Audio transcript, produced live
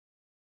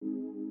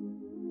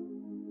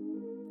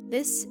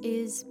This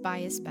is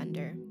Bias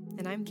Bender,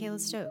 and I'm Kayla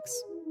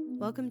Stokes.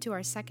 Welcome to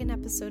our second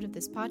episode of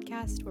this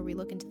podcast where we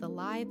look into the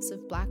lives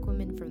of Black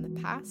women from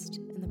the past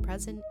and the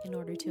present in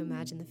order to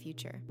imagine the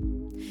future.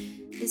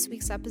 This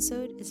week's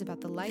episode is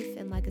about the life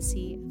and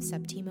legacy of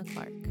Septima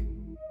Clark.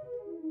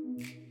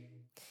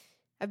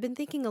 I've been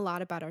thinking a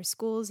lot about our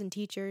schools and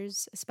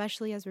teachers,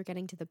 especially as we're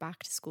getting to the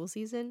back-to-school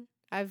season.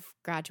 I've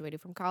graduated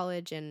from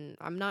college and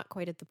I'm not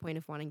quite at the point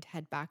of wanting to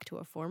head back to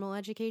a formal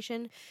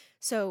education,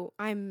 so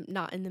I'm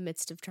not in the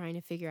midst of trying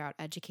to figure out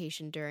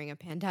education during a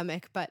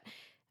pandemic, but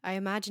I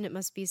imagine it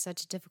must be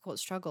such a difficult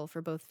struggle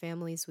for both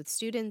families with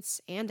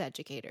students and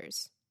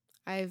educators.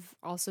 I've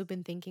also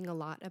been thinking a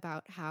lot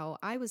about how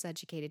I was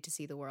educated to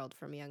see the world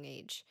from a young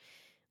age.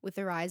 With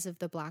the rise of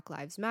the Black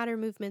Lives Matter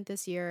movement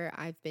this year,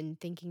 I've been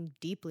thinking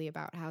deeply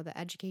about how the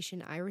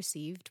education I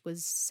received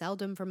was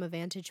seldom from a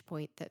vantage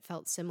point that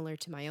felt similar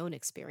to my own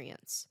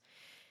experience.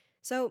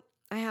 So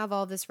I have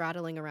all this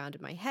rattling around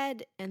in my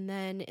head, and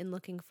then in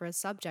looking for a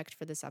subject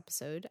for this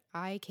episode,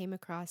 I came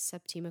across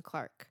Septima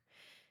Clark.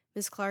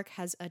 Ms. Clark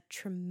has a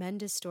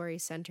tremendous story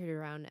centered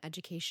around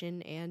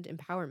education and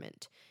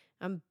empowerment.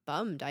 I'm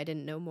bummed I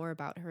didn't know more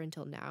about her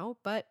until now,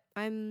 but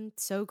I'm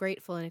so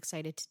grateful and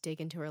excited to dig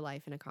into her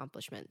life and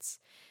accomplishments.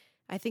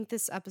 I think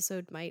this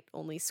episode might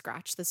only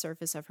scratch the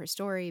surface of her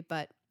story,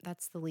 but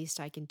that's the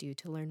least I can do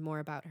to learn more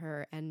about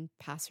her and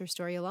pass her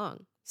story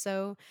along.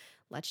 So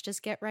let's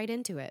just get right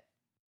into it.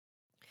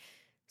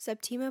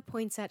 Septima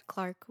Poinsett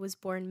Clark was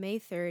born May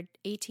 3rd,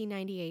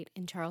 1898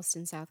 in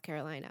Charleston, South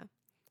Carolina.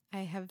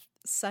 I have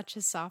such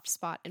a soft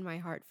spot in my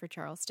heart for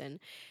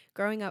Charleston.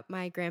 Growing up,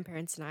 my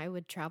grandparents and I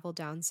would travel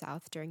down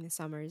south during the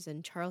summers,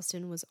 and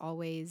Charleston was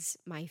always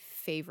my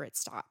favorite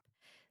stop.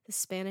 The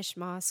Spanish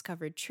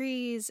moss-covered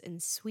trees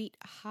and sweet,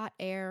 hot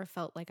air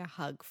felt like a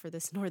hug for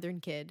this northern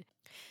kid.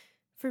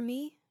 For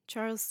me,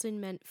 Charleston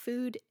meant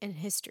food and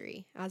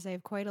history, as I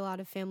have quite a lot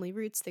of family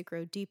roots that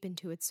grow deep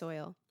into its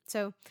soil.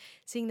 So,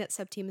 seeing that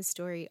Septima's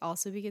story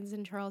also begins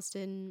in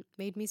Charleston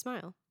made me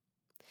smile.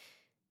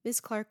 Miss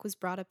Clark was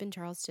brought up in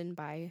Charleston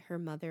by her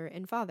mother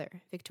and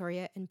father,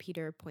 Victoria and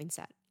Peter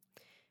Poinsett.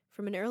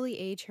 From an early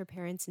age, her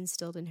parents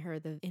instilled in her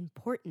the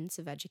importance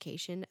of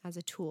education as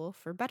a tool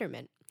for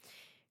betterment.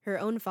 Her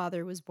own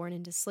father was born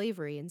into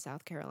slavery in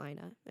South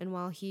Carolina, and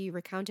while he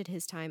recounted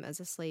his time as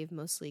a slave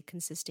mostly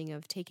consisting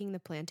of taking the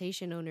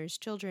plantation owner's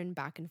children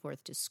back and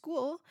forth to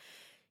school,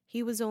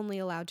 he was only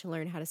allowed to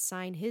learn how to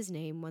sign his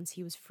name once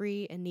he was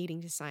free and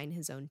needing to sign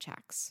his own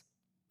checks.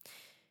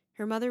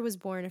 Her mother was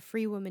born a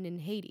free woman in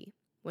Haiti.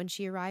 When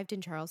she arrived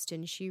in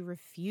Charleston, she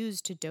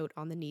refused to dote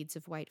on the needs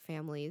of white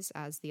families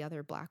as the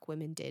other Black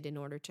women did in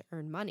order to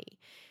earn money.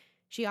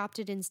 She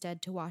opted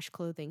instead to wash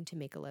clothing to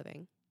make a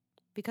living.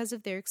 Because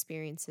of their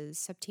experiences,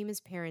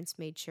 Septima's parents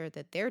made sure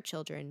that their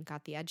children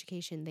got the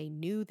education they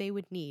knew they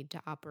would need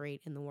to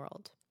operate in the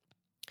world.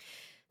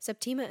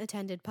 Septima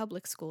attended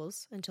public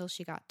schools until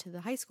she got to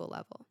the high school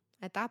level.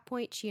 At that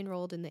point, she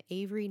enrolled in the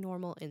Avery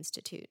Normal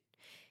Institute.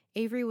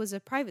 Avery was a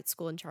private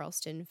school in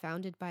Charleston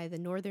founded by the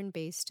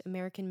northern-based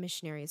American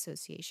Missionary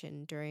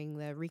Association during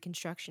the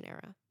Reconstruction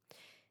era.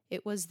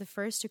 It was the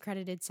first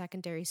accredited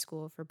secondary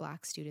school for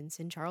Black students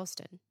in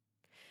Charleston.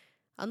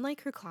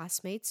 Unlike her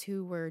classmates,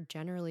 who were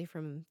generally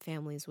from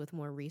families with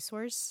more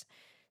resource,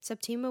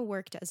 Septima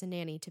worked as a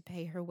nanny to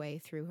pay her way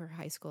through her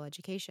high school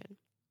education.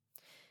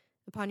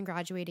 Upon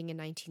graduating in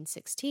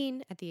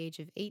 1916, at the age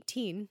of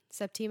 18,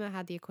 Septima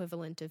had the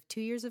equivalent of 2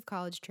 years of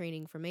college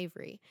training from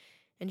Avery,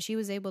 and she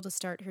was able to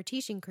start her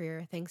teaching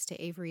career thanks to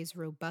Avery's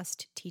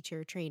robust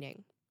teacher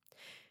training.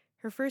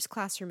 Her first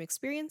classroom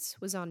experience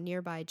was on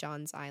nearby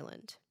Johns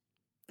Island.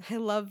 I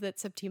love that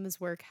Septima's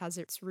work has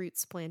its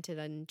roots planted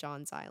on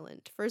Johns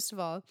Island. First of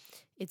all,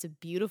 it's a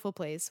beautiful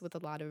place with a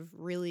lot of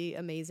really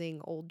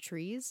amazing old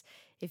trees.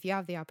 If you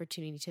have the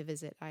opportunity to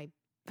visit, I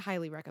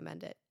highly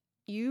recommend it.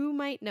 You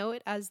might know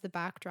it as the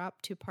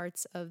backdrop to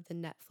parts of the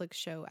Netflix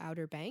show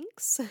Outer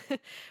Banks,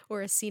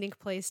 or a scenic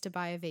place to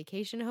buy a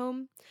vacation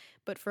home.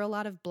 But for a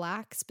lot of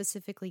Black,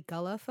 specifically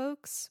Gullah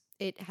folks,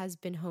 it has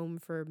been home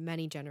for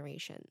many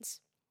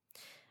generations.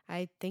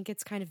 I think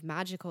it's kind of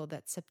magical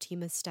that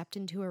Septima stepped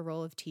into her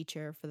role of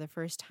teacher for the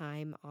first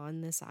time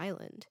on this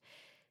island.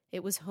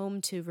 It was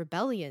home to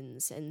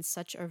rebellions and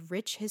such a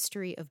rich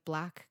history of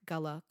Black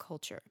Gullah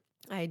culture.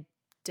 I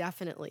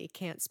definitely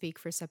can't speak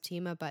for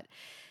Septima, but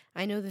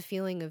I know the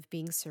feeling of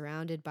being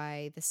surrounded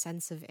by the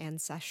sense of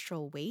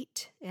ancestral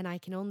weight, and I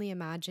can only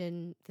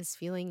imagine this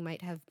feeling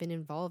might have been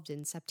involved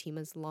in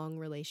Septima's long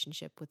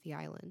relationship with the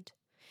island.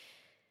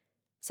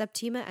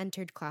 Septima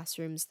entered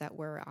classrooms that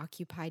were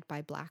occupied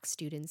by Black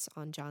students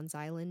on Johns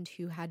Island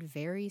who had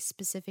very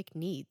specific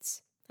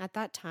needs. At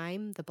that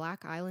time, the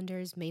Black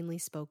Islanders mainly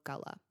spoke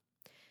Gullah.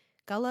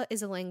 Gullah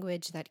is a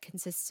language that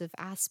consists of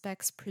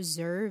aspects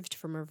preserved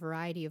from a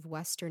variety of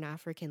Western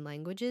African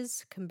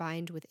languages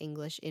combined with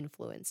English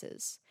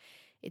influences.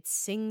 It's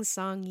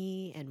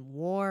sing-songy and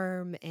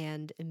warm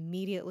and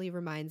immediately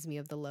reminds me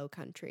of the Low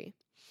Country.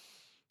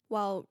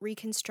 While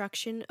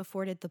Reconstruction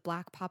afforded the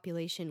Black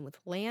population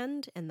with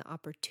land and the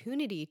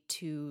opportunity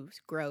to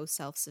grow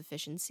self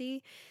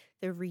sufficiency,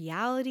 the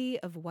reality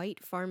of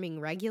white farming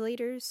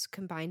regulators,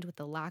 combined with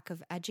the lack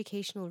of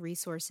educational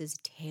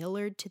resources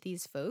tailored to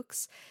these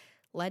folks,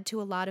 led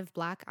to a lot of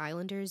Black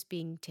Islanders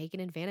being taken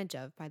advantage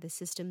of by the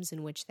systems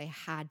in which they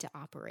had to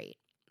operate.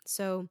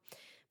 So,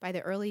 by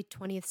the early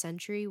 20th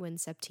century, when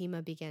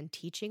Septima began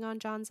teaching on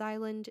Johns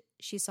Island,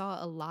 she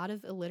saw a lot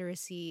of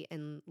illiteracy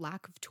and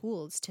lack of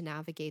tools to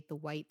navigate the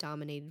white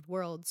dominated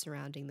world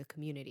surrounding the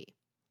community.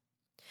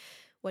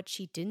 What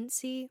she didn't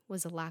see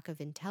was a lack of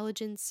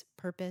intelligence,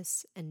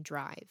 purpose, and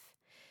drive.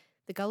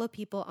 The Gullah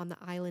people on the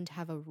island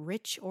have a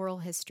rich oral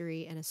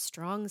history and a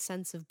strong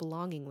sense of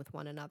belonging with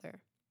one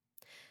another.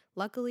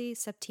 Luckily,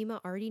 Septima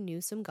already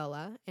knew some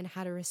Gullah and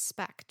had a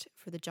respect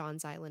for the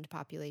Johns Island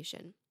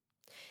population.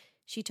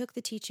 She took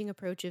the teaching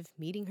approach of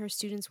meeting her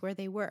students where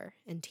they were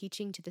and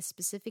teaching to the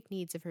specific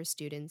needs of her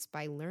students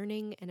by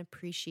learning and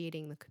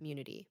appreciating the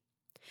community.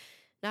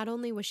 Not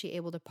only was she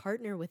able to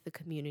partner with the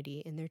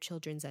community in their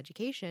children's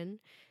education,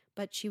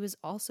 but she was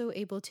also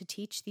able to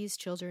teach these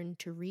children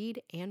to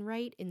read and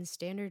write in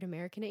standard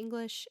American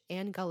English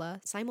and Gullah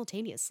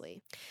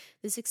simultaneously.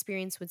 This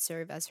experience would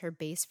serve as her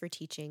base for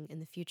teaching in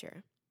the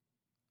future.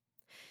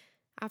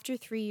 After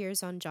 3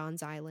 years on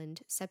Johns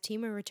Island,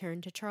 Septima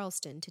returned to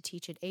Charleston to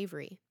teach at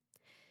Avery.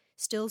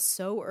 Still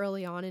so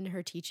early on in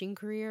her teaching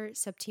career,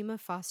 Septima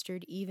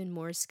fostered even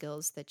more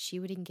skills that she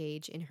would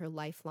engage in her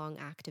lifelong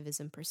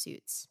activism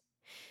pursuits.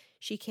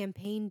 She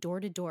campaigned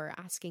door to door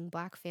asking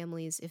Black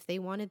families if they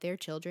wanted their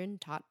children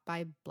taught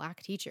by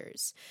Black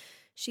teachers.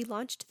 She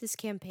launched this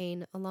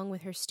campaign along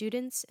with her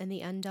students and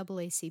the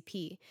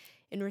NAACP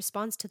in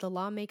response to the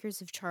lawmakers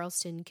of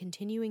Charleston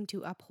continuing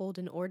to uphold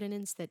an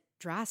ordinance that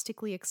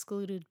drastically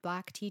excluded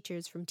Black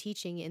teachers from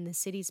teaching in the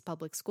city's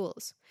public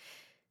schools.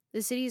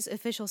 The city's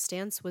official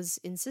stance was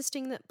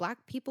insisting that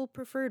Black people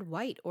preferred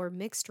white or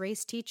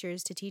mixed-race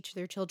teachers to teach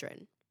their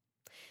children.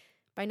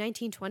 By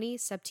 1920,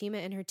 Septima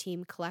and her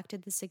team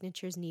collected the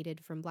signatures needed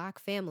from Black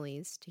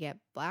families to get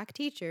Black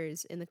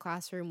teachers in the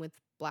classroom with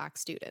Black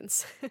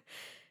students.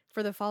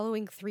 For the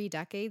following 3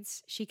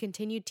 decades, she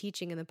continued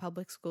teaching in the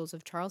public schools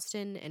of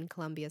Charleston and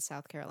Columbia,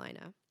 South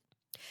Carolina.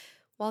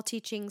 While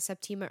teaching,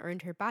 Septima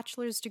earned her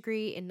bachelor's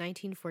degree in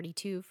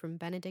 1942 from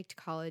Benedict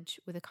College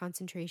with a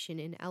concentration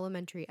in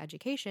elementary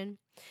education,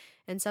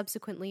 and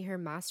subsequently her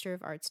Master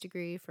of Arts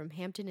degree from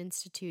Hampton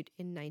Institute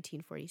in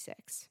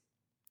 1946.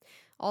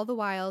 All the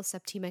while,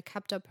 Septima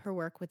kept up her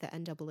work with the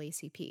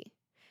NAACP.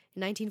 In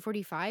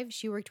 1945,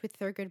 she worked with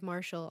Thurgood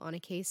Marshall on a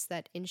case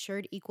that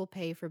ensured equal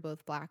pay for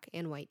both Black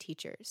and white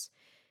teachers.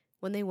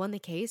 When they won the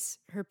case,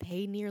 her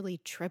pay nearly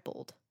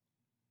tripled.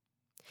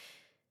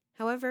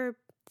 However,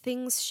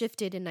 things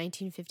shifted in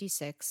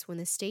 1956 when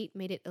the state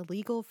made it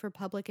illegal for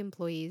public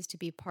employees to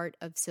be part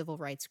of civil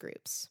rights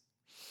groups.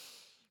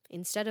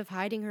 Instead of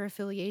hiding her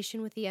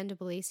affiliation with the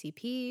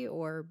NAACP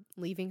or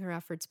leaving her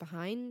efforts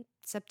behind,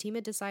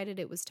 Septima decided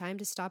it was time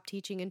to stop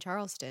teaching in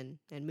Charleston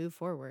and move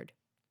forward.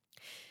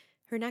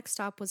 Her next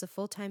stop was a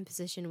full-time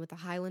position with the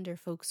Highlander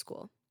Folk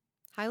School.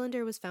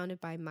 Highlander was founded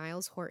by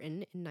Miles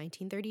Horton in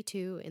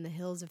 1932 in the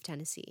hills of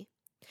Tennessee.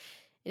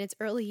 In its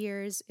early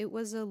years, it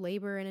was a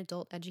labor and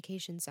adult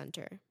education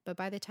center, but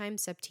by the time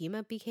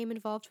Septima became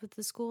involved with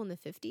the school in the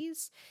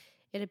 50s,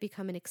 it had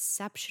become an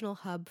exceptional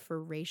hub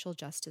for racial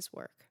justice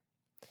work.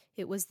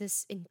 It was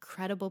this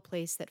incredible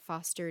place that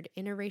fostered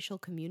interracial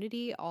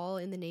community, all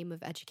in the name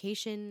of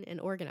education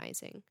and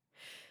organizing.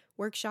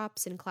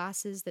 Workshops and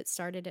classes that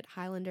started at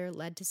Highlander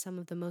led to some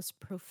of the most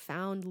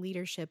profound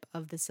leadership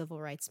of the civil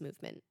rights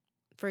movement.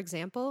 For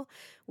example,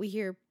 we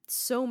hear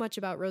so much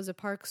about Rosa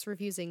Parks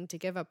refusing to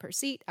give up her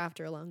seat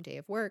after a long day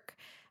of work.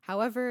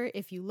 However,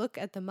 if you look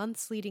at the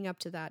months leading up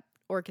to that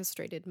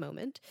orchestrated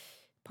moment,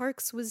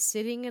 Parks was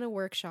sitting in a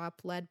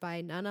workshop led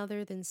by none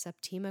other than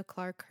Septima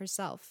Clark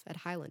herself at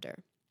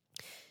Highlander.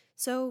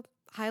 So,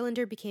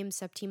 Highlander became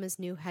Septima's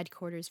new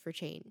headquarters for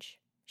change.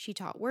 She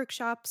taught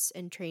workshops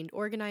and trained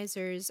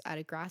organizers at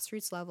a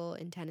grassroots level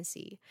in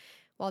Tennessee,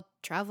 while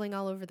traveling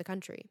all over the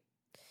country.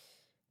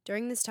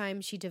 During this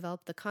time, she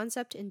developed the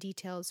concept and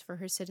details for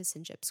her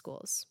citizenship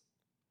schools.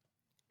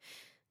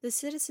 The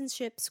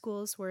citizenship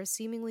schools were a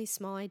seemingly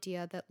small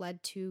idea that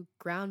led to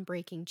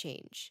groundbreaking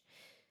change.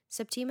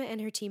 Septima and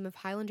her team of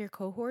Highlander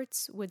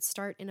cohorts would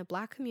start in a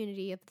Black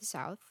community of the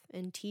South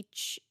and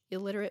teach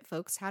illiterate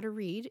folks how to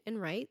read and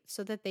write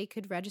so that they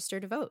could register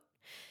to vote.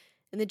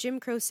 In the Jim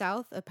Crow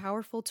South, a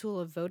powerful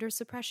tool of voter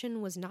suppression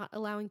was not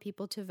allowing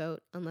people to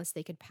vote unless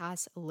they could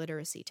pass a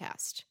literacy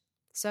test.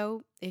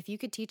 So, if you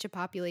could teach a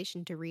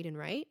population to read and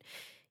write,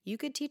 you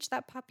could teach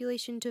that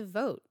population to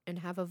vote and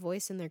have a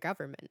voice in their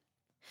government.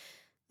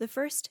 The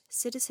first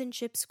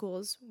citizenship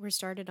schools were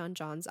started on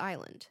Johns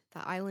Island,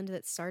 the island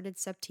that started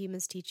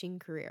Septima's teaching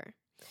career.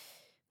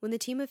 When the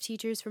team of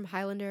teachers from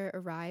Highlander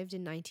arrived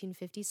in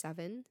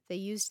 1957, they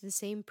used the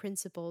same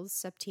principles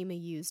Septima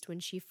used when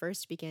she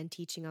first began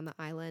teaching on the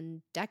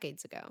island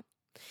decades ago.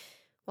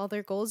 While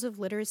their goals of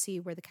literacy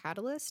were the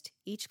catalyst,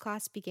 each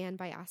class began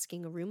by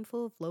asking a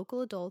roomful of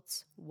local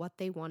adults what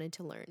they wanted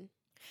to learn.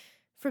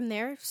 From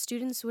there,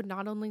 students would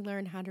not only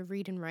learn how to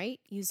read and write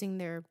using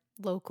their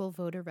local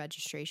voter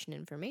registration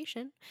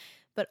information,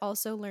 but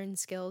also learn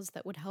skills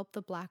that would help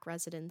the Black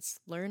residents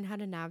learn how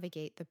to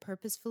navigate the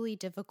purposefully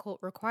difficult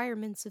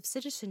requirements of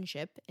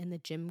citizenship in the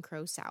Jim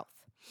Crow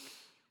South.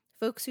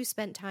 Folks who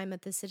spent time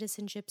at the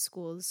citizenship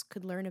schools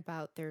could learn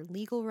about their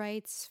legal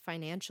rights,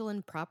 financial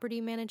and property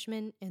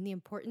management, and the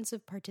importance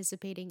of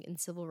participating in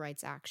civil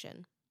rights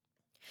action.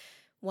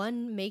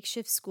 One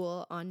makeshift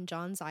school on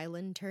Johns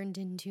Island turned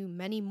into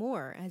many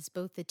more as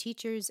both the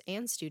teachers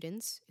and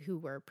students, who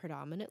were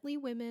predominantly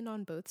women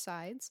on both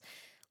sides,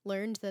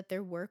 learned that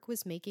their work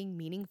was making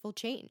meaningful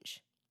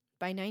change.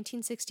 By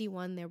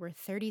 1961, there were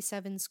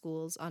 37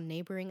 schools on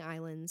neighboring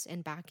islands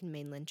and back in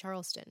mainland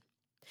Charleston.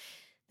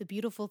 The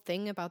beautiful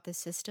thing about this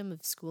system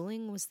of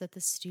schooling was that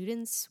the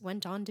students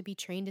went on to be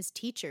trained as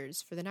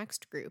teachers for the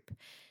next group.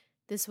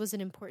 This was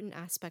an important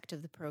aspect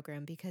of the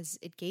program because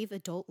it gave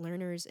adult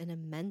learners an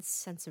immense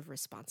sense of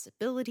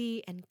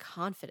responsibility and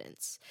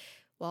confidence,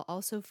 while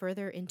also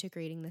further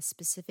integrating the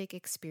specific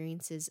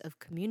experiences of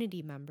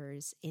community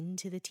members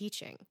into the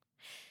teaching.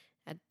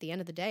 At the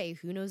end of the day,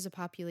 who knows a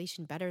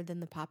population better than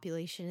the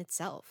population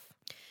itself?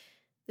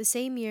 The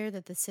same year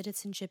that the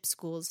citizenship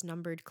schools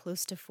numbered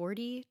close to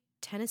 40,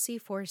 Tennessee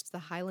forced the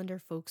Highlander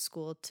Folk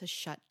School to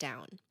shut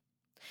down.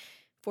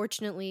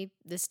 Fortunately,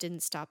 this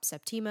didn't stop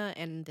Septima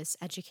and this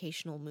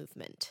educational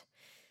movement.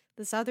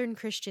 The Southern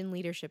Christian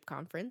Leadership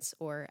Conference,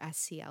 or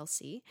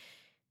SCLC,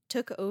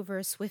 took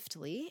over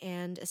swiftly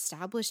and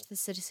established the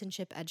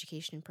citizenship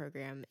education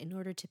program in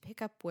order to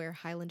pick up where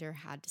Highlander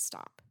had to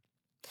stop.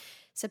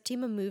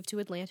 Septima moved to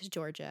Atlanta,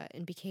 Georgia,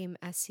 and became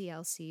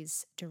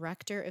SCLC's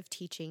Director of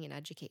Teaching and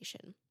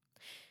Education.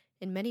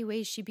 In many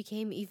ways, she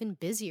became even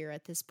busier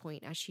at this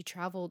point as she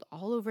traveled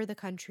all over the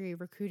country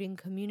recruiting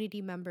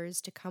community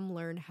members to come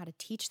learn how to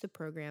teach the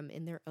program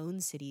in their own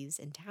cities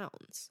and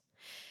towns.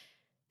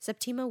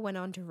 Septima went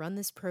on to run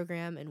this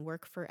program and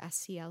work for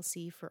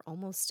SCLC for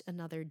almost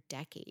another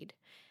decade.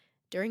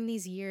 During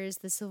these years,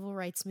 the civil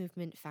rights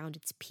movement found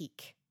its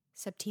peak.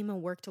 Septima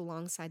worked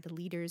alongside the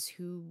leaders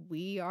who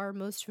we are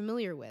most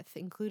familiar with,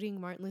 including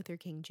Martin Luther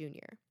King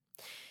Jr.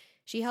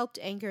 She helped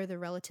anchor the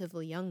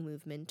relatively young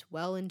movement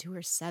well into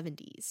her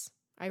 70s.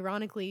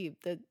 Ironically,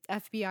 the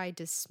FBI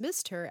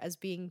dismissed her as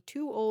being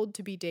too old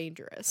to be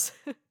dangerous.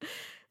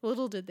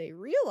 Little did they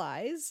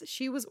realize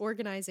she was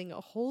organizing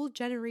a whole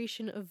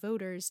generation of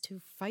voters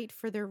to fight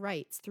for their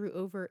rights through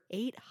over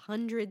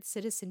 800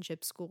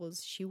 citizenship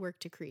schools she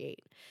worked to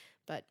create.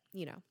 But,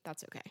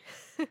 that's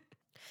okay.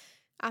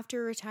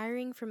 After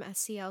retiring from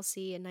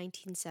SCLC in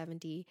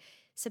 1970,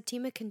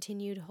 Septima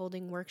continued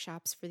holding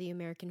workshops for the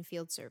American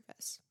Field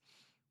Service.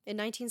 In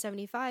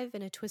 1975,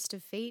 in a twist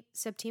of fate,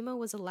 Septima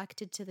was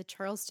elected to the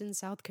Charleston,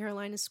 South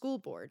Carolina School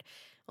Board,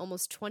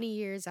 almost 20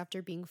 years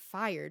after being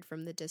fired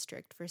from the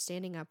district for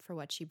standing up for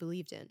what she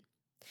believed in.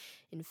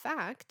 In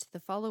fact, the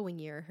following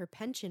year, her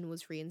pension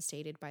was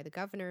reinstated by the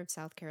governor of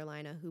South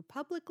Carolina, who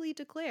publicly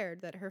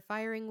declared that her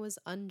firing was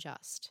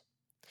unjust.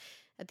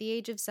 At the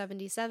age of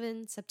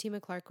 77, Septima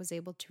Clark was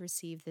able to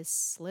receive this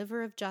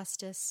sliver of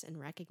justice and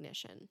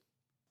recognition.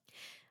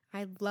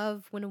 I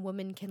love when a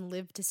woman can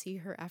live to see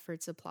her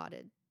efforts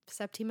applauded.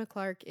 Septima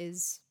Clark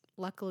is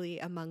luckily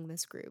among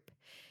this group.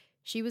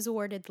 She was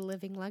awarded the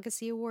Living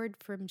Legacy Award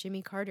from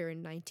Jimmy Carter in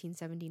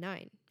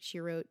 1979. She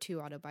wrote 2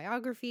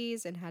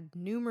 autobiographies and had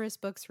numerous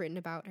books written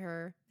about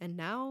her, and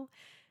now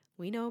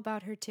we know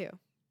about her too.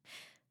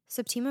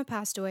 Septima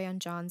passed away on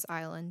Johns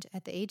Island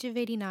at the age of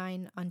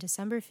 89 on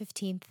December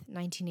 15th,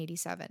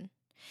 1987.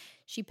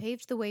 She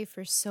paved the way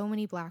for so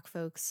many Black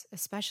folks,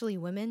 especially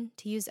women,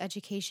 to use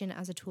education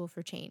as a tool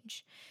for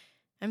change.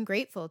 I'm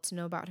grateful to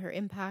know about her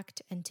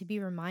impact and to be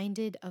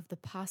reminded of the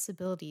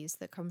possibilities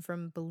that come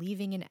from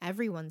believing in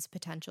everyone's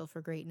potential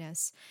for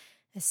greatness,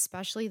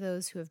 especially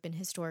those who have been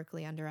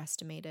historically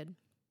underestimated.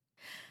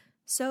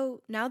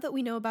 So, now that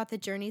we know about the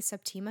journey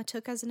Septima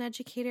took as an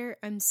educator,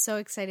 I'm so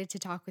excited to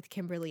talk with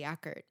Kimberly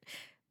Eckert.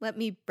 Let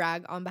me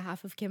brag on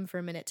behalf of Kim for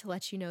a minute to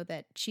let you know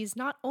that she's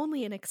not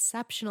only an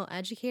exceptional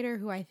educator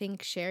who I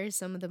think shares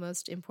some of the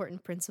most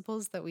important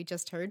principles that we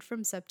just heard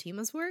from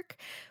Septima's work,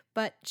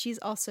 but she's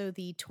also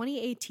the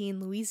 2018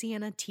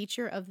 Louisiana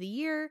Teacher of the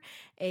Year,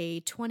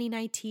 a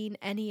 2019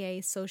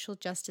 NEA Social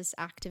Justice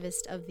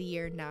Activist of the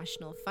Year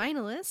national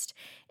finalist,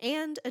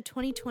 and a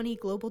 2020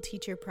 Global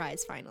Teacher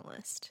Prize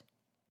finalist.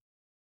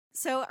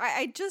 So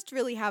I just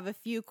really have a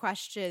few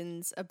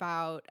questions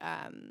about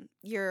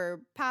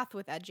your path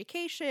with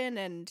education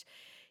and,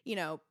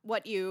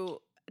 what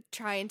you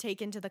try and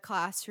take into the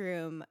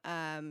classroom.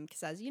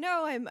 Because as you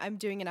know, I'm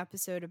doing an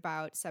episode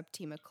about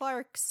Septima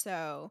Clark.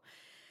 So,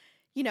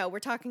 we're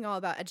talking all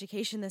about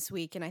education this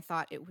week, and I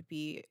thought it would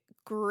be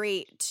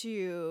great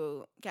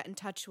to get in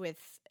touch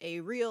with a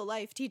real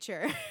life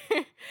teacher.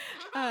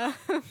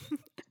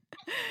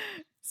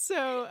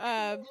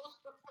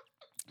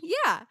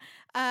 Yeah.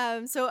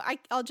 So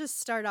I'll just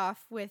start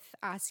off with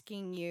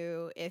asking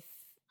you if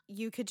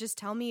you could just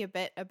tell me a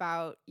bit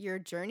about your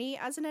journey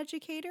as an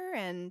educator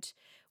and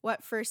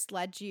what first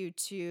led you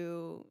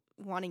to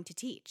wanting to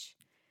teach.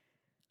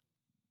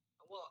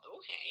 Well,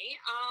 okay.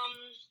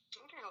 I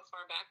wonder how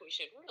far back we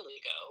should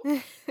really go.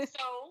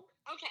 So,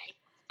 okay.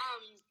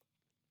 Um,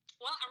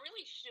 well, I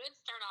really should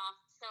start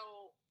off.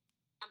 So,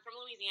 I'm from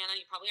Louisiana.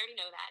 You probably already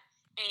know that.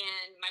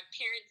 And my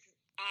parents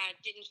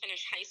didn't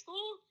finish high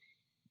school.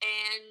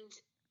 And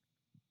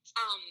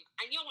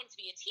I knew I wanted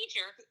to be a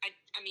teacher.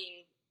 I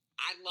mean,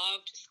 I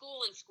loved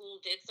school, and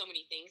school did so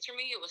many things for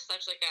me. It was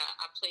such like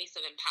a place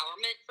of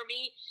empowerment for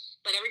me.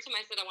 But every time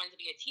I said I wanted to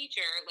be a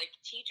teacher, like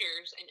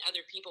teachers and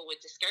other people would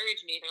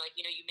discourage me. They're like,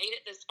 you know, you made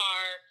it this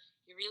far.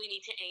 You really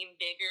need to aim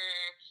bigger.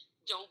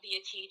 Don't be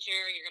a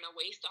teacher. You're going to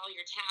waste all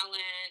your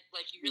talent.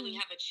 Like, you really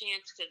have a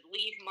chance to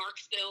leave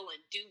Marksville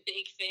and do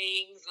big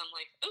things. And I'm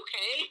like,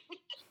 okay.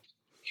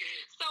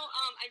 So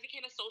I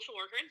became a social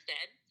worker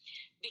instead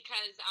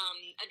because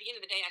at the end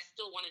of the day, I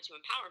still wanted to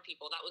empower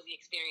people. That was the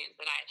experience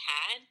that I had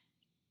had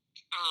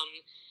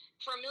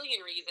for a million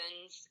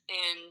reasons.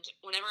 And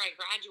whenever I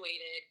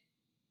graduated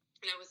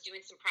and I was doing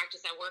some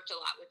practice, I worked a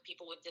lot with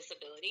people with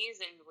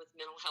disabilities and with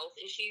mental health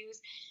issues.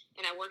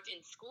 And I worked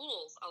in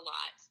schools a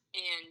lot.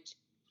 And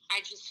I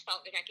just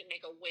felt like I could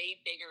make a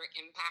way bigger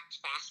impact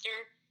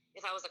faster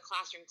if I was a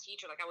classroom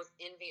teacher. Like, I was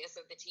envious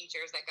of the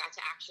teachers that got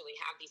to actually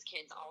have these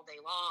kids all day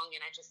long.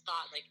 And I just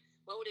thought, like,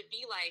 what would it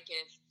be like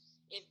if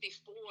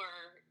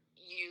before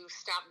you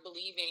stopped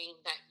believing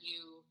that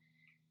you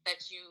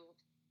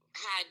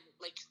had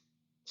like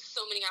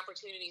so many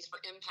opportunities for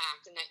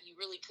impact and that you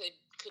really could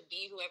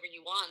be whoever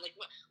you want. Like,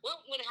 what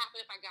would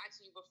happen if I got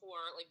to you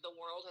before like the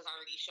world has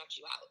already shut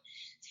you out?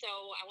 So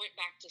I went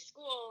back to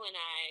school and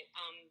I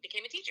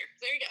became a teacher.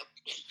 So there you go.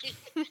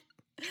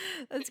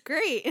 That's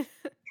great.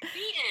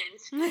 The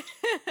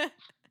end.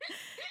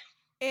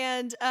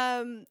 And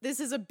this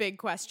is a big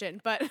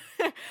question, but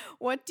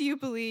what do you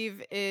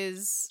believe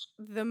is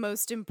the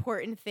most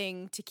important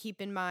thing to keep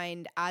in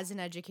mind as an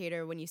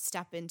educator when you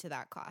step into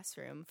that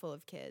classroom full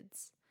of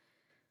kids?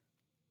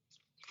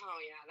 Oh,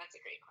 yeah, that's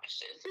a great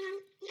question.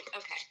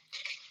 Okay.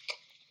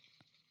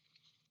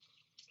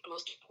 The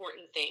most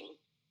important thing.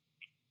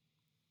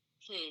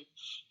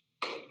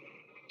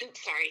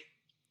 Oops, sorry.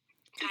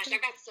 Gosh,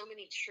 I've got so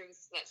many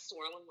truths that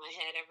swirl in my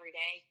head every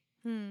day.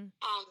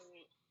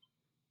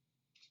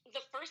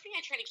 The first thing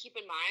I try to keep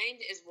in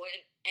mind is what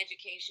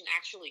education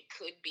actually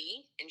could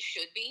be and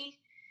should be.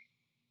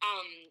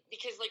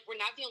 Because like, we're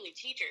not the only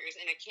teachers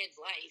in a kid's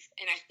life.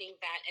 And I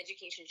think that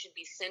education should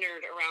be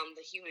centered around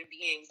the human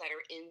beings that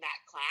are in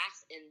that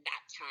class in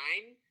that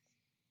time.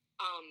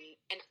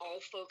 And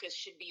all focus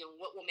should be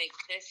on what will make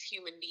this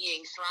human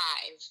being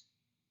thrive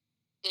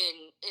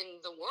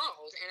in the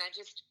world. And I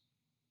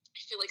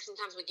feel like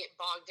sometimes we get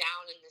bogged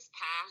down in this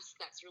past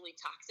that's really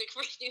toxic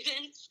for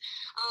students,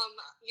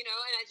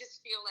 and I just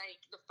feel like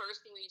the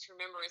first thing we need to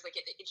remember is like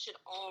it should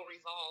all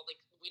revolve.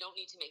 Like, we don't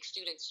need to make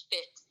students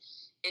fit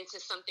into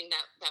something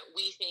that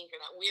we think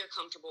or that we're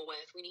comfortable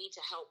with. We need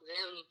to help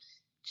them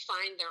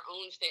find their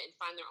own fit and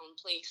find their own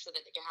place so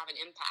that they can have an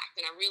impact.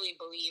 And I really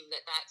believe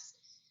that that's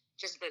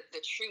just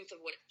the truth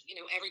of what,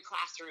 every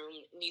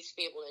classroom needs to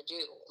be able to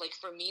do. Like,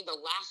 for me, the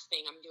last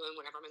thing I'm doing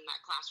whenever I'm in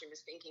that classroom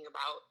is thinking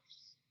about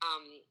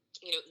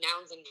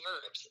nouns and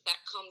verbs.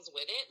 That comes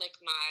with it. Like,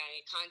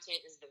 my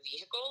content is the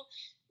vehicle,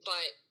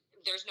 but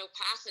there's no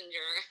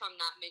passenger if I'm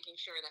not making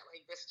sure that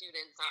like the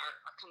students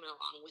are coming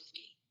along with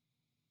me.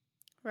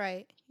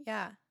 Right.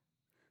 Yeah.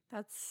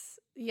 That's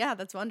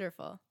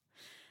wonderful.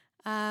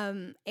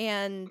 And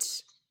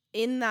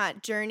in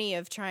that journey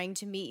of trying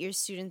to meet your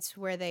students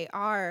where they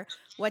are,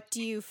 what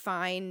do you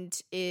find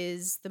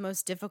is the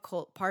most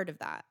difficult part of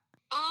that?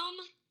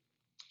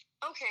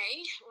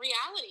 Okay,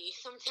 reality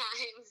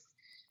sometimes.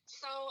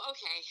 So,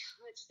 okay,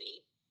 let's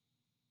see.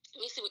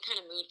 Let me see what kind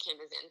of mood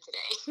Kim is in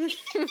today.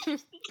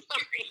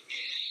 Sorry.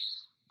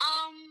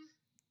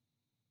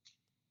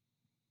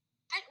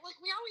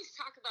 We always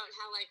talk about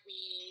how, like,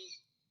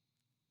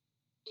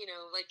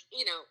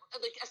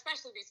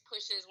 especially these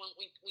pushes when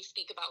we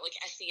speak about, like,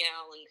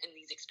 SEL and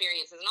these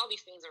experiences, and all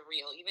these things are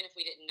real, even if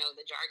we didn't know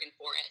the jargon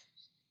for it.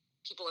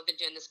 People have been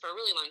doing this for a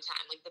really long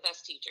time, like the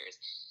best teachers.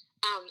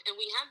 And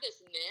we have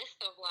this myth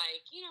of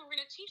like, we're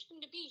going to teach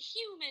them to be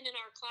human in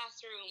our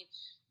classroom.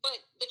 But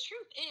the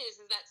truth is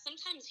that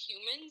sometimes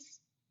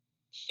humans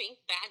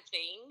think bad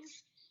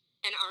things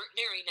and aren't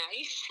very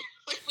nice.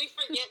 Like, we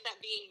forget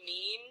that being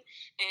mean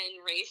and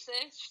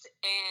racist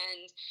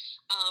and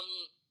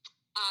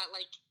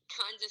like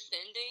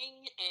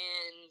condescending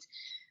and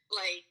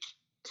like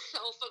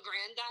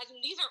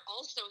self-aggrandizing, these are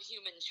also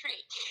human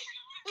traits.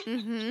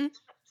 Mm-hmm.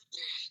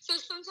 So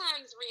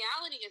sometimes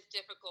reality is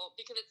difficult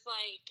because it's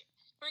like,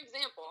 for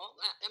example,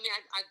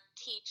 I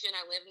teach and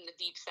I live in the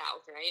Deep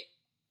South, right?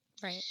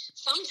 Right.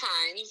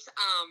 Sometimes,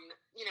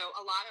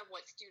 a lot of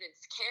what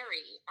students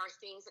carry are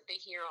things that they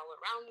hear all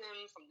around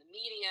them from the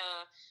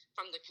media,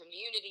 from the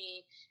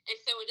community. And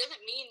so it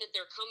doesn't mean that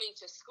they're coming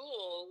to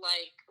school,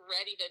 like,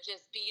 ready to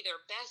just be their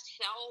best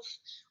self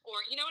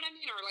or, you know what I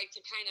mean? Or like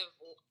to kind of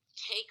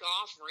take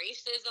off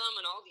racism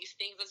and all these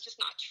things. That's just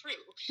not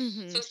true.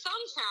 Mm-hmm. So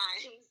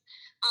sometimes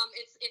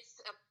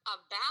it's a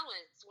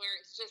balance where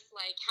it's just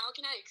like, how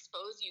can I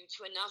expose you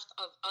to enough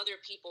of other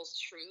people's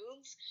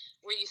truths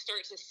where you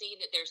start to see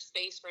that there's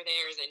space for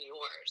theirs and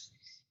yours.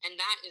 And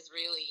that is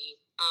really,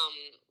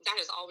 that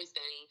has always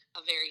been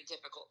a very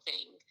difficult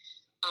thing,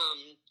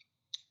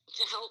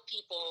 to help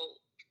people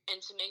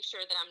and to make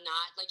sure that I'm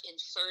not like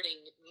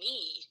inserting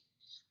me,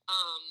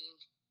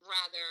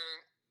 rather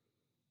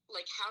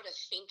like how to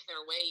think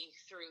their way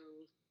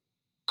through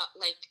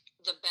like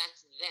the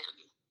best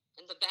them.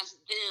 And the best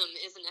them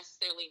isn't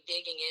necessarily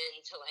digging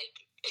into like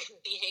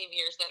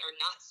behaviors that are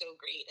not so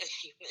great as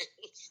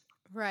humans.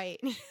 Right.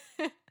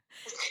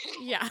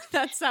 Yeah,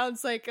 that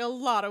sounds like a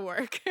lot of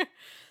work.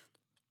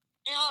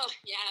 Oh,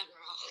 yeah,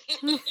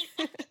 girl.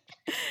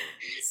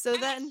 So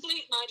I then don't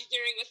sleep much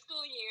during the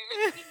school year.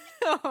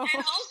 Oh.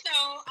 And also,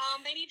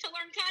 they need to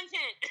learn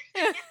content.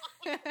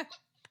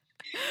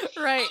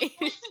 Right.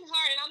 It's been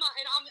hard, and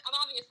I'm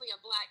obviously a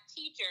Black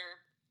teacher,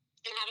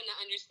 and having to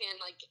understand,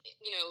 like,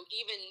 you know,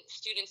 even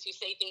students who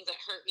say things that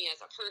hurt me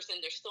as a person,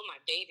 they're still my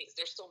babies.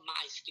 They're still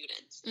my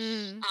students.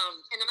 Mm.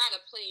 And I'm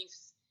at a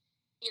place,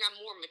 you know,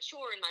 I'm more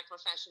mature in my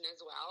profession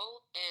as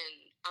well,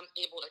 and I'm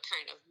able to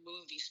kind of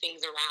move these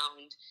things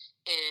around,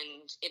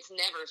 and it's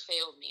never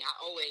failed me. I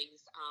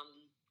always,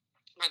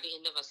 by the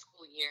end of a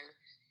school year,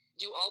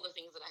 do all the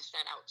things that I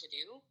set out to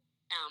do,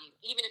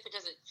 even if it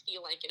doesn't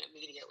feel like it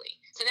immediately.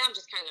 So now I'm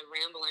just kind of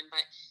rambling,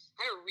 but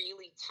I had a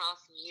really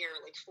tough year,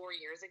 like 4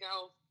 years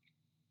ago.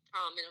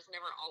 And it was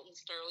whenever Alton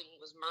Sterling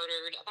was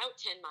murdered about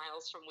 10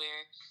 miles from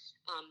where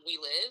we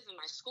live in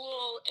my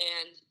school.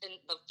 And then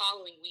the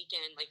following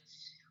weekend, like,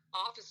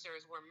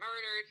 officers were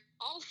murdered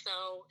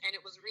also. And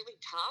it was really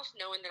tough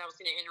knowing that I was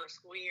going to enter a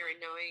school year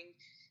and knowing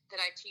that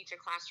I teach a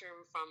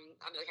classroom from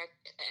like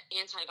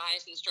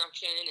anti-bias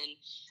instruction and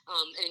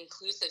an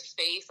inclusive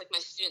space. Like,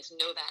 my students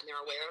know that and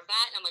they're aware of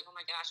that. And I'm like, oh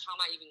my gosh, how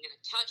am I even going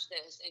to touch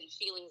this? And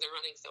feelings are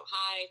running so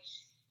high.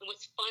 And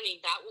what's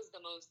funny, that was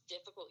the most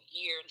difficult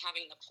year, and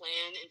having to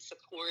plan and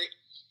support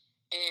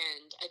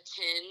and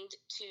attend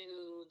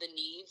to the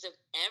needs of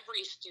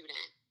every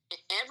student,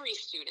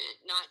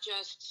 not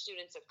just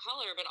students of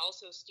color, but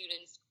also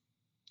students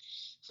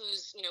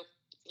whose, you know,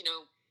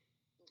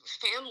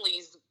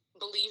 families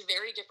believe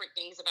very different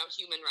things about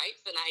human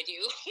rights than I do.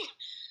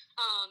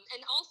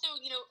 And also,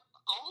 you know,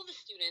 all the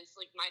students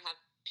like might have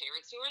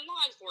parents who are in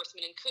law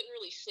enforcement and couldn't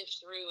really sift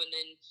through, and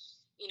then,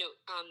 you know,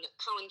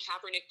 Colin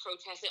Kaepernick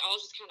protests, it all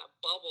just kind of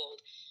bubbled.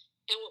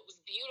 And what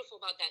was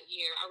beautiful about that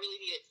year, I really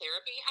needed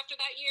therapy after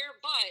that year,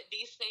 but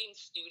these same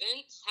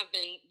students have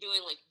been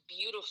doing like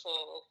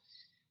beautiful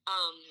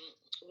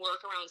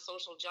work around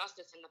social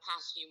justice in the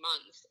past few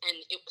months. And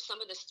some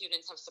of the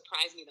students have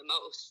surprised me the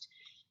most,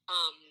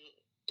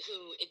 who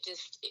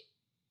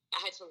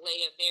I had to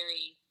lay a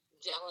very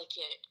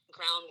delicate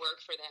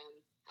groundwork for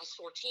them as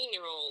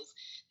 14-year-olds,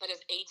 but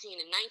as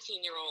 18 and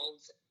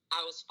 19-year-olds,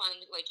 I was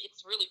finally, like,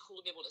 it's really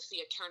cool to be able to see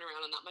a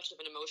turnaround on that much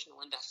of an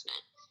emotional investment.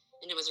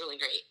 And it was really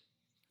great.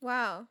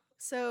 Wow.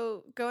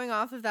 So going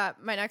off of that,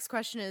 my next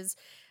question is,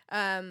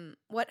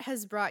 what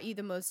has brought you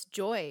the most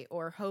joy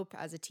or hope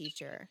as a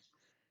teacher?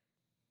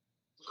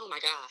 Oh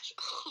my gosh.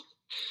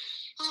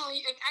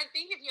 I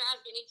think if you ask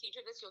any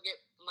teacher this, you'll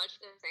get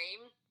much the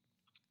same.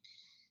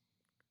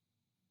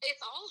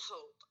 It's all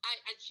hope.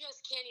 I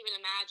just can't even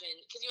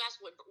imagine, because you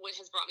asked what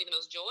has brought me the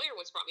most joy or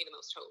what's brought me the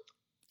most hope.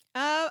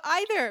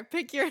 Either.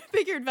 Pick your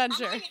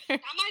adventure.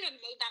 I might have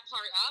made that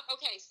part up.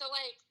 Okay, so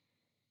like,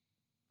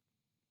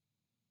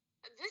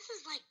 this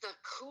is like the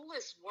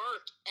coolest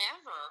work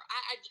ever.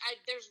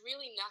 There's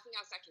really nothing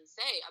else I can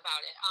say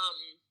about it.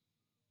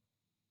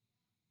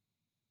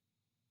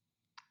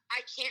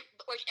 I can't,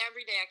 like,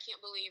 every day I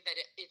can't believe that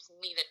it's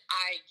me, that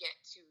I get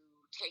to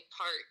take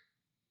part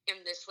in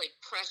this like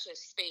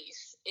precious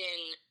space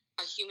in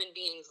a human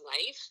being's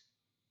life,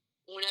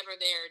 whenever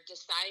they're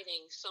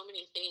deciding so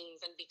many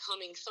things and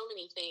becoming so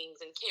many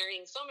things and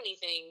carrying so many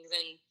things.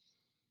 And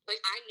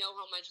like, I know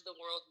how much the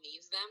world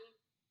needs them,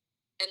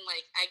 and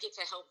like, I get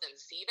to help them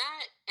see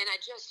that. And I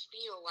just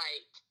feel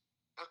like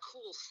a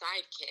cool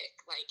sidekick,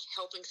 like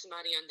helping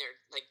somebody on their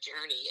like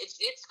journey. It's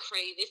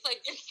crazy. It's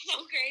like, it's so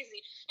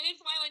crazy. And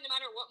it's why, like, no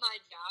matter what my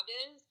job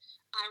is,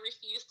 I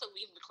refuse to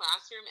leave the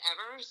classroom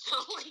ever. So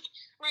like,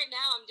 right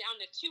now I'm down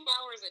to 2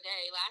 hours a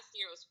day. Last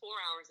year it was 4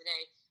 hours a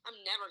day. I'm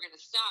never going to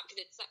stop,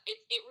 because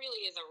it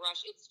really is a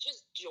rush. It's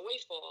just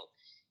joyful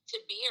to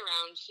be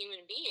around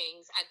human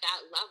beings at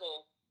that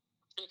level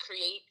and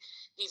create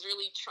these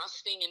really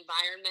trusting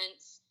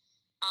environments.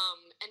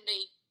 And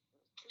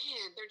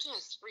they're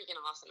just freaking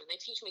awesome, and they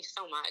teach me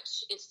so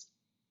much. It's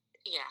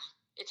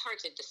hard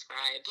to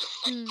describe.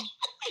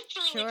 It's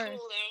really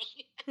cool,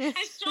 though.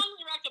 I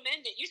strongly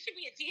recommend it. You should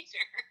be a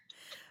teacher.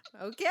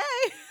 Okay,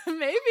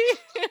 maybe.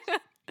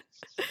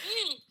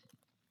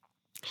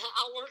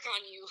 I'll work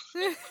on you.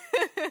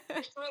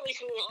 It's really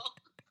cool.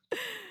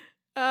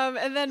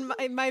 And then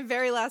my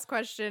very last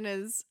question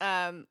is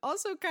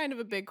also kind of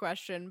a big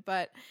question,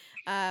 but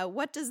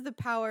what does the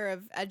power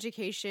of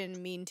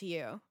education mean to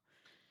you?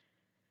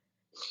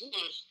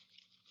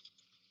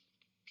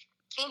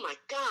 Oh my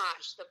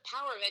gosh, the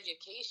power of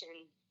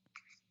education.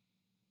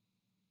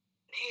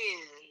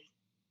 Man,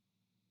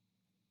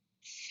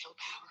 so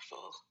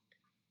powerful.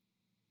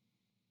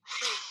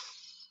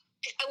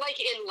 Like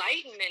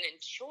enlightenment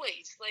and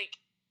choice. Like,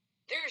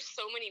 there are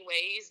so many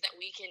ways that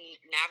we can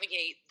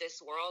navigate this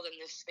world and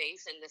this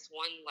space and this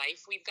one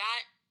life we've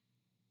got.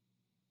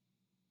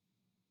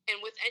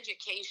 And with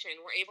education,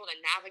 we're able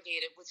to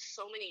navigate it with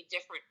so many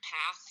different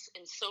paths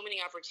and so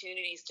many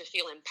opportunities to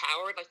feel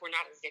empowered, like we're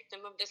not a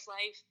victim of this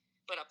life,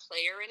 but a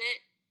player in it.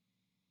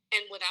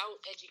 And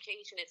without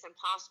education, it's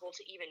impossible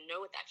to even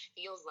know what that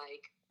feels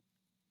like.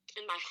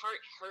 And my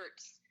heart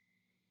hurts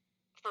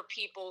for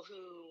people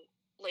who,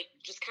 like,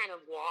 just kind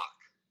of walk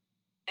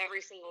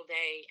every single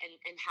day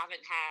and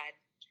haven't had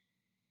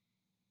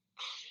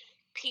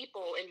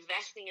people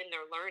investing in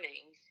their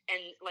learning.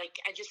 And like,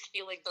 I just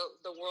feel like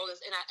the world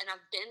is, and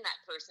I've been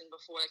that person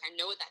before. Like, I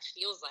know what that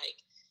feels like.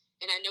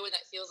 And I know what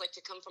that feels like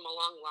to come from a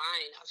long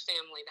line of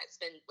family that's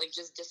been like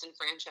just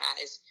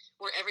disenfranchised,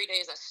 where every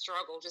day is a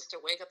struggle just to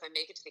wake up and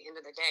make it to the end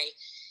of the day.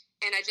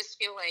 And I just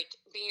feel like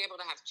being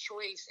able to have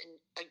choice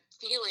and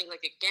feeling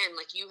like, again,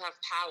 like you have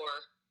power,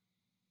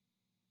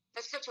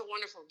 that's such a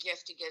wonderful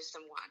gift to give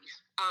someone.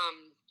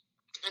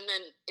 And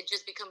then it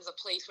just becomes a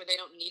place where they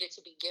don't need it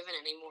to be given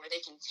anymore.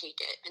 They can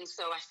take it. And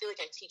so I feel like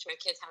I teach my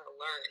kids how to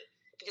learn,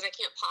 because I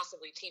can't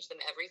possibly teach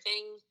them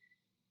everything.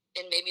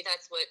 And maybe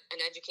that's what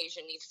an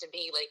education needs to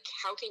be. Like,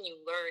 how can you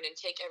learn and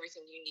take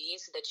everything you need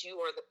so that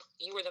you are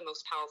the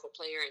most powerful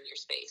player in your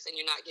space and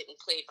you're not getting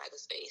played by the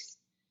space?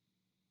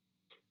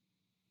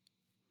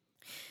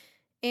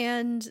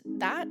 And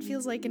that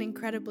feels like an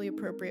incredibly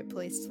appropriate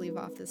place to leave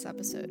off this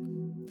episode.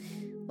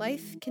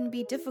 Life can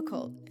be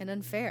difficult and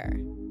unfair,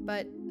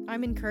 but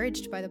I'm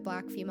encouraged by the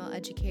Black female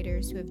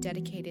educators who have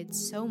dedicated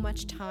so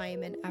much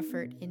time and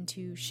effort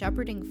into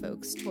shepherding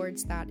folks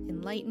towards that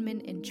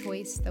enlightenment and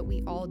choice that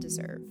we all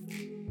deserve.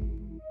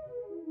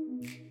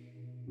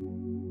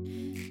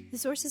 The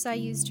sources I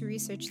used to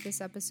research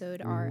this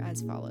episode are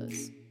as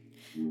follows.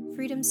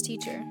 Freedom's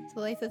Teacher,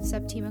 The Life of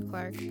Septima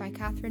Clark by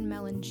Catherine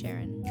Mellon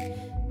Sharon.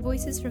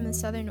 Voices from the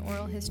Southern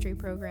Oral History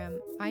Program,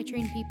 I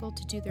Train People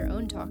to Do Their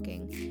Own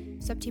Talking,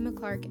 Septima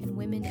Clark and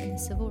Women in the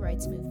Civil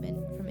Rights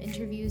Movement, from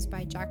interviews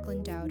by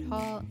Jacqueline Dowd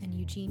Hall and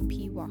Eugene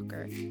P.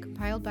 Walker,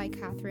 compiled by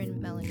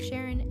Catherine Mellon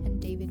Sharon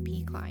and David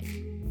P.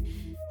 Klein.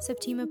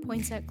 Septima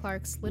points at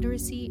Clark's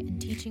literacy and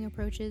teaching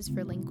approaches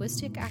for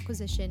linguistic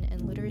acquisition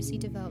and literacy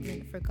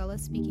development for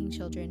Gullah-speaking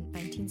children,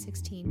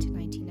 1916 to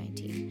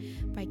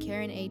 1919, by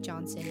Karen A.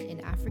 Johnson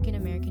in African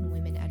American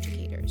Women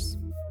Educators.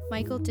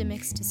 Michael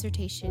Dimmick's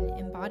dissertation,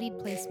 Embodied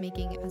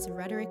Placemaking as a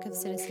Rhetoric of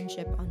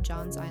Citizenship on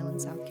Johns Island,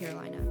 South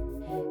Carolina.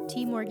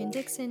 T. Morgan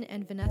Dixon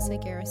and Vanessa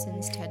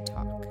Garrison's TED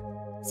Talk.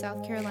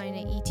 South Carolina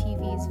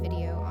ETV's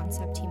video on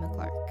Septima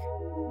Clark.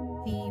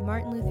 The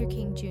Martin Luther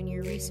King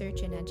Jr.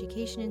 Research and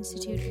Education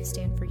Institute of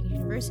Stanford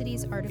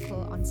University's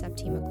article on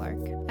Septima Clark,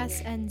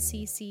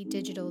 SNCC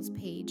Digital's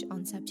page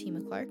on Septima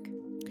Clark,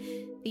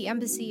 the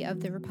Embassy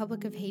of the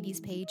Republic of Haiti's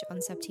page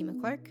on Septima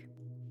Clark,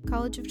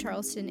 College of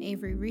Charleston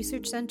Avery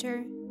Research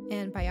Center,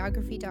 and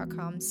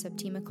Biography.com's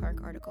Septima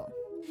Clark article.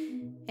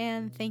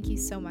 And thank you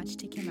so much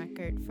to Kim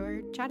Eckert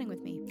for chatting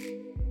with me.